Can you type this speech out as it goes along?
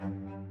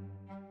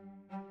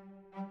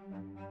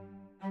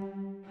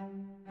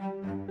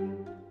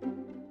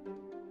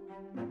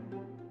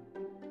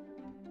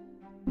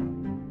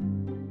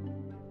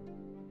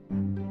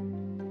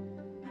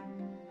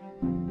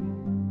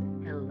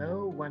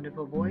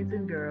wonderful boys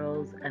and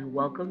girls, and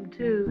welcome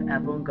to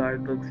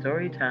Avant-Garde Book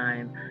Story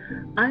Time.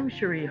 I'm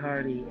Cherie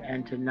Hardy,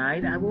 and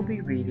tonight I will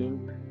be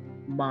reading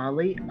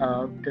Molly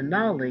of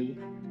Denali,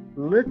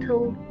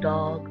 Little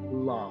Dog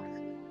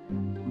Lost.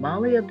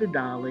 Molly of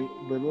Denali,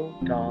 Little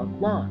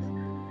Dog Lost.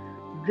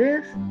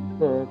 This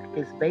book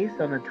is based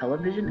on a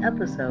television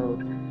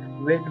episode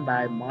written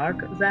by Mark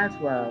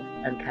Zaslove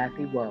and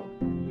Kathy Waugh.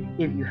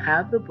 If you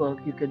have the book,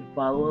 you can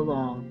follow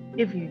along.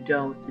 If you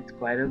don't, it's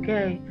quite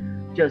okay.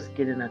 Just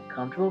get in a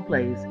comfortable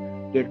place,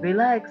 get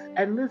relaxed,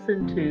 and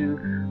listen to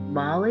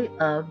Molly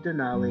of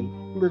Denali,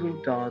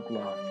 Little Dog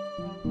Lost.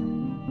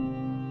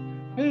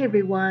 Hey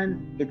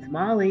everyone, it's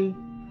Molly.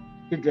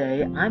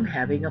 Today I'm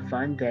having a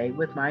fun day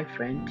with my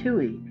friend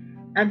Tui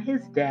and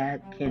his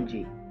dad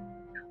Kenji.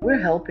 We're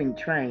helping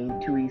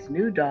train Tui's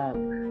new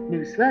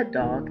sled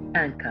dog,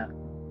 Anka.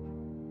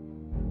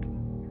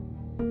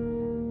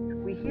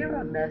 We hear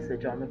a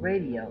message on the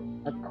radio.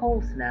 A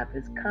cold snap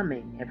is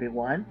coming,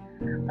 everyone,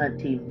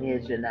 Auntie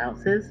Midge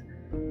announces.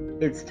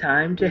 It's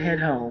time to head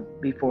home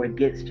before it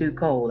gets too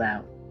cold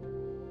out.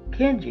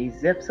 Kenji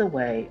zips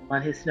away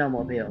on his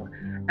snowmobile,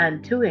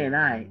 and Tui and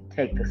I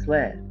take the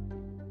sled.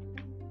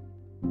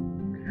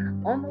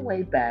 On the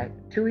way back,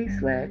 Tui's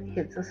sled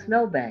hits a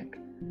snowbank.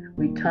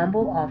 We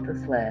tumble off the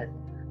sled.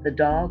 The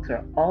dogs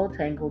are all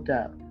tangled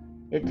up.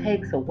 It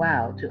takes a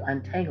while to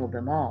untangle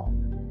them all.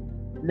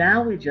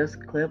 Now we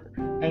just clip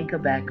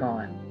Anka back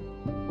on.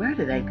 Where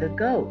did Anka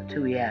go?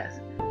 Tui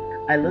asks.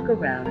 I look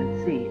around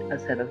and see a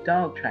set of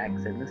dog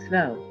tracks in the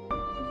snow.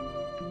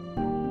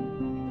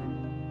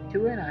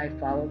 Tui and I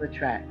follow the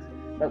tracks,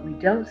 but we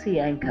don't see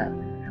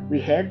Anka.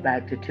 We head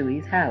back to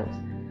Tui's house.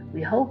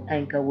 We hope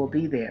Anka will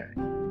be there.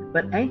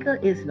 But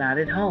Anka is not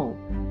at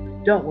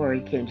home. Don't worry,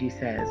 Kenji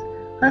says.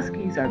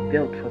 Huskies are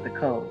built for the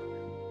cold.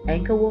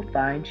 Anka will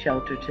find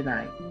shelter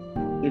tonight.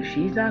 If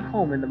she's not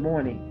home in the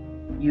morning,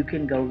 you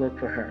can go look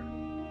for her.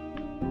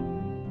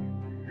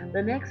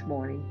 The next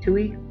morning,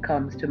 Tui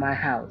comes to my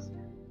house.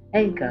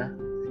 Anka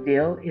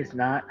still is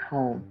not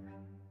home.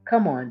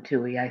 Come on,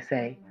 Tui, I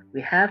say.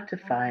 We have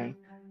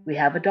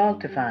a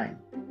dog to find.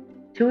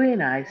 Tui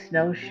and I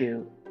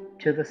snowshoe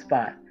to the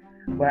spot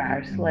where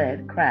our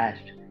sled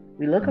crashed.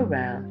 We look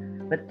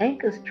around, but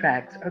Anka's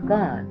tracks are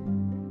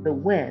gone. The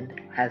wind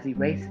has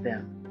erased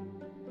them.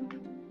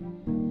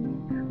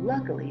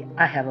 Luckily,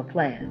 I have a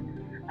plan.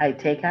 I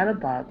take out a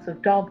box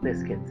of dog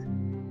biscuits.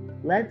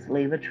 Let's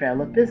leave a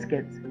trail of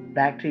biscuits.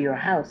 Back to your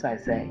house, I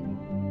say.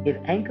 If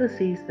Anka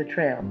sees the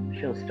trail,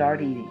 she'll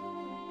start eating.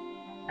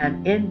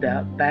 And end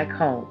up back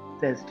home,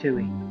 says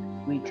Tui.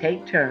 We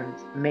take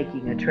turns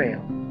making a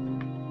trail.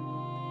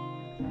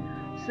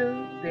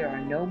 Soon there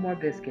are no more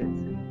biscuits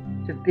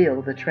to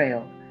build the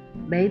trail.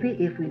 Maybe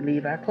if we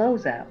leave our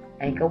clothes out,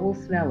 Anka will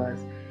smell us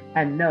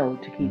and know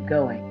to keep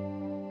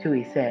going,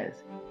 Tui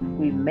says.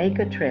 We make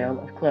a trail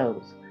of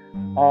clothes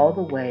all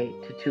the way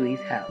to Tui's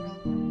house.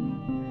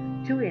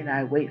 Tui and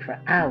I wait for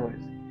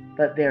hours,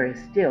 but there is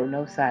still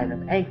no sign of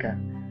Anka.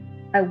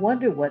 I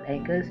wonder what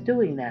Anka is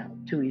doing now,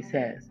 Tui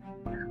says.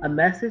 A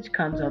message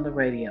comes on the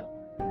radio.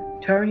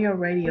 Turn your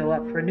radio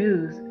up for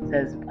news,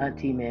 says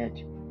Auntie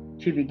Midge.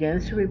 She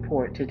begins to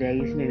report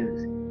today's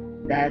news.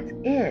 That's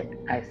it,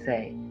 I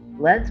say.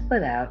 Let's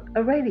put out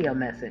a radio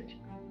message.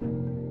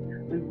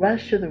 We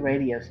rush to the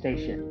radio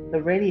station.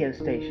 The radio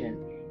station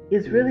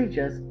is really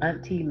just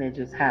Auntie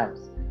Midge's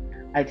house.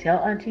 I tell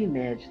Auntie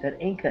Midge that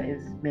Anka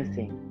is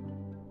missing.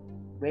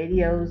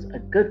 Radio's a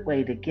good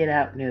way to get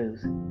out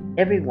news.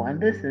 Everyone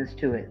listens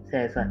to it,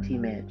 says Auntie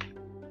Midge.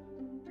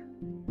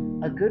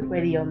 A good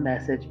radio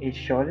message is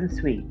short and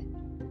sweet.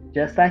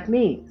 Just like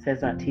me,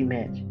 says Auntie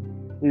Midge.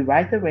 We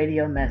write the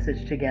radio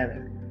message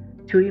together.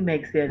 Tui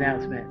makes the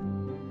announcement.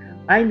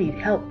 I need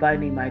help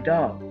finding my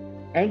dog.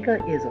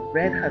 Anka is a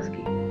red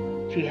husky.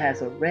 She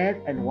has a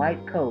red and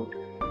white coat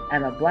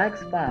and a black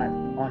spot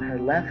on her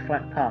left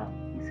front paw,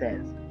 he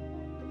says.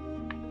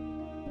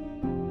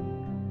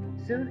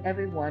 Soon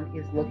everyone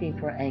is looking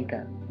for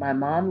Anka. My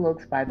mom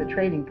looks by the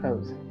trading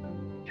post.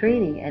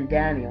 Trini and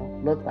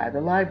Daniel look by the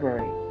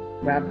library.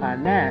 Grandpa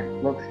Nat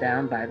looks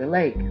down by the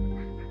lake.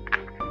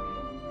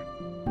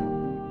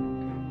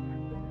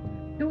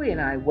 Tui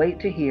and I wait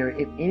to hear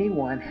if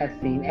anyone has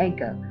seen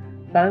Anka.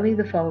 Finally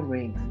the phone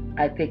rings.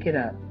 I pick it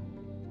up.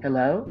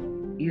 Hello?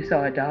 You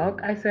saw a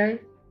dog, I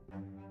say?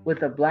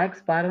 With a black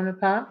spot on the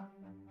paw?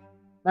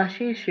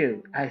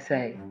 Mashishu, I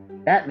say.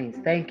 That means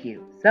thank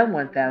you.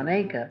 Someone found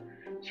Anka.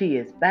 She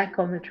is back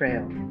on the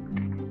trail.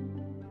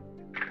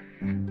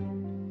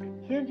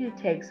 Kenji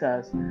takes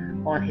us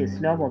on his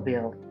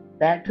snowmobile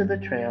back to the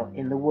trail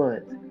in the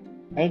woods.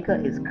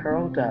 Anka is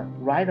curled up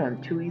right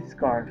on Tui's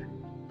scarf.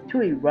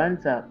 Tui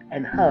runs up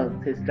and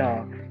hugs his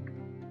dog.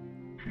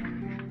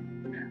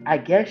 I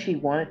guess she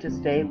wanted to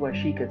stay where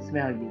she could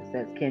smell you,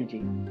 says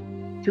Kenji.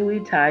 Tui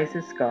ties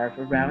his scarf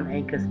around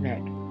Anka's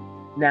neck.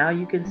 Now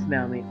you can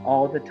smell me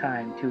all the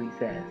time, Tui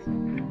says.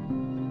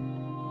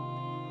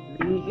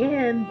 The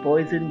end,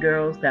 boys and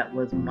girls. That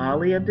was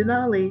Molly of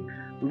Denali,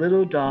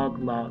 Little Dog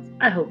Lost.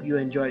 I hope you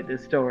enjoyed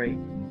this story.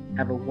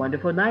 Have a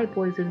wonderful night,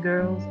 boys and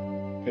girls.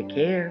 Take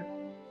care.